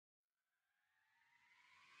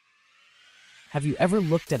Have you ever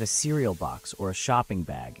looked at a cereal box or a shopping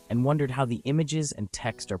bag and wondered how the images and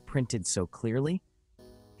text are printed so clearly?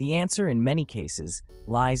 The answer, in many cases,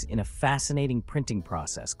 lies in a fascinating printing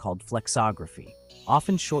process called flexography,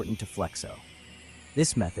 often shortened to Flexo.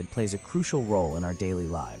 This method plays a crucial role in our daily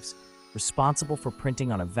lives, responsible for printing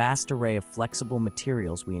on a vast array of flexible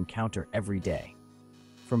materials we encounter every day.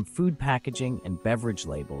 From food packaging and beverage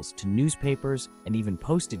labels to newspapers and even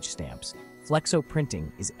postage stamps, Flexo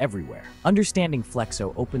printing is everywhere. Understanding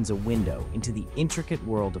Flexo opens a window into the intricate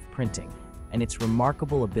world of printing and its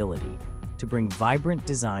remarkable ability to bring vibrant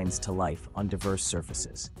designs to life on diverse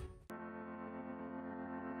surfaces.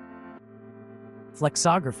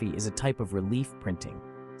 Flexography is a type of relief printing,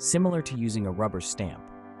 similar to using a rubber stamp.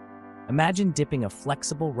 Imagine dipping a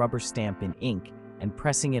flexible rubber stamp in ink and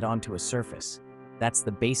pressing it onto a surface. That's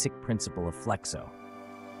the basic principle of Flexo.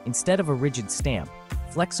 Instead of a rigid stamp,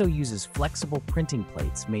 Flexo uses flexible printing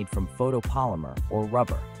plates made from photopolymer or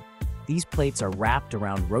rubber. These plates are wrapped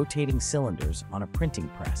around rotating cylinders on a printing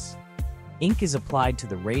press. Ink is applied to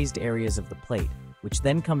the raised areas of the plate, which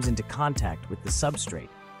then comes into contact with the substrate,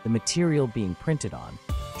 the material being printed on,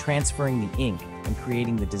 transferring the ink and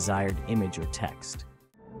creating the desired image or text.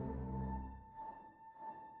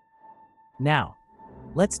 Now,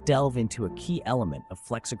 let's delve into a key element of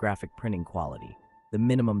flexographic printing quality, the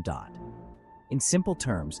minimum dot. In simple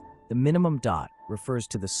terms, the minimum dot refers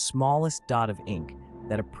to the smallest dot of ink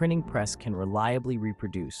that a printing press can reliably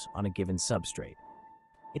reproduce on a given substrate.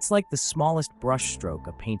 It's like the smallest brush stroke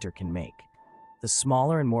a painter can make. The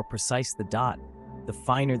smaller and more precise the dot, the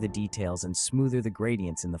finer the details and smoother the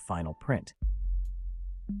gradients in the final print.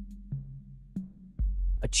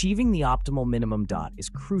 Achieving the optimal minimum dot is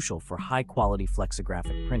crucial for high-quality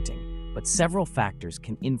flexographic printing, but several factors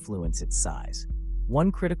can influence its size.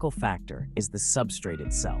 One critical factor is the substrate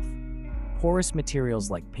itself. Porous materials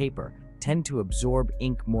like paper tend to absorb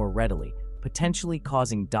ink more readily, potentially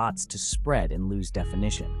causing dots to spread and lose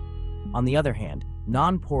definition. On the other hand,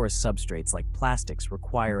 non-porous substrates like plastics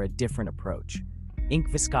require a different approach. Ink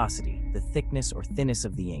viscosity, the thickness or thinness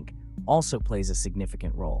of the ink, also plays a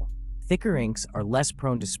significant role. Thicker inks are less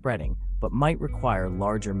prone to spreading, but might require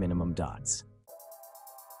larger minimum dots.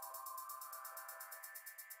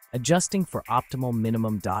 Adjusting for optimal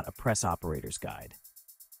minimum dot, a press operator's guide.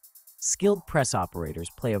 Skilled press operators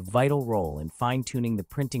play a vital role in fine-tuning the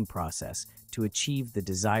printing process to achieve the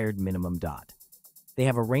desired minimum dot. They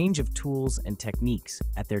have a range of tools and techniques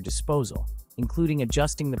at their disposal, including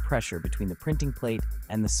adjusting the pressure between the printing plate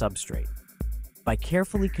and the substrate. By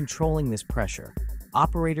carefully controlling this pressure,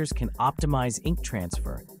 operators can optimize ink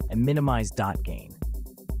transfer and minimize dot gain.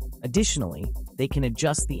 Additionally, they can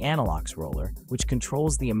adjust the analox roller, which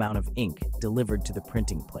controls the amount of ink delivered to the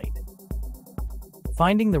printing plate.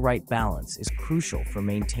 Finding the right balance is crucial for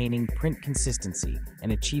maintaining print consistency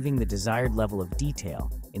and achieving the desired level of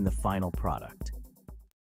detail in the final product.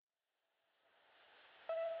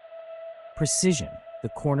 Precision, the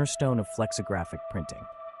cornerstone of flexographic printing.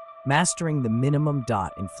 Mastering the minimum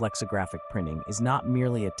dot in flexographic printing is not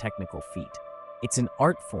merely a technical feat. It's an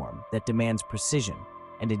art form that demands precision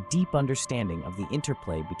and a deep understanding of the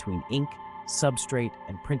interplay between ink, substrate,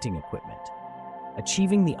 and printing equipment.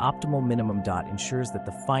 Achieving the optimal minimum dot ensures that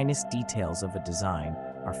the finest details of a design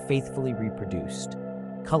are faithfully reproduced.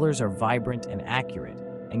 Colors are vibrant and accurate,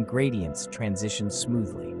 and gradients transition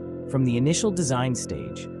smoothly. From the initial design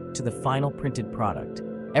stage to the final printed product,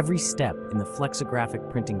 every step in the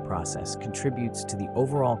flexographic printing process contributes to the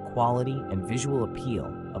overall quality and visual appeal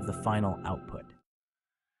of the final output.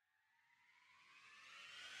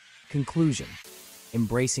 Conclusion: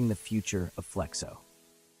 embracing the future of Flexo.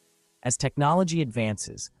 As technology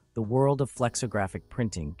advances, the world of flexographic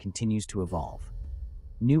printing continues to evolve.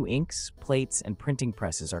 New inks, plates, and printing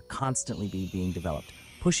presses are constantly being developed,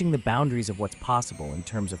 pushing the boundaries of what's possible in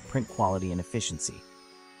terms of print quality and efficiency.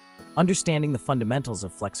 Understanding the fundamentals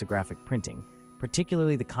of flexographic printing,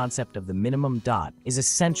 particularly the concept of the minimum dot, is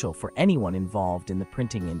essential for anyone involved in the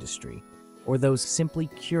printing industry, or those simply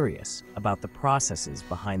curious about the processes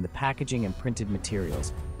behind the packaging and printed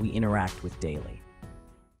materials we interact with daily.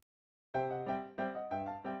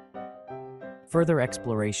 Further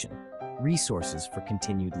exploration, resources for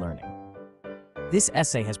continued learning. This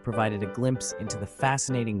essay has provided a glimpse into the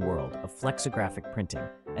fascinating world of flexographic printing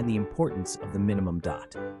and the importance of the minimum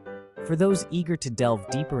dot. For those eager to delve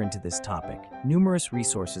deeper into this topic, numerous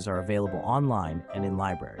resources are available online and in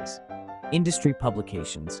libraries. Industry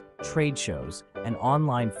publications, trade shows, and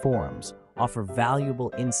online forums offer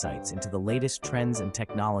valuable insights into the latest trends and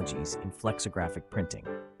technologies in flexographic printing.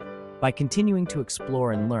 By continuing to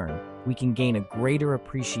explore and learn, we can gain a greater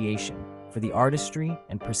appreciation for the artistry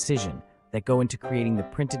and precision that go into creating the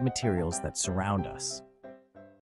printed materials that surround us.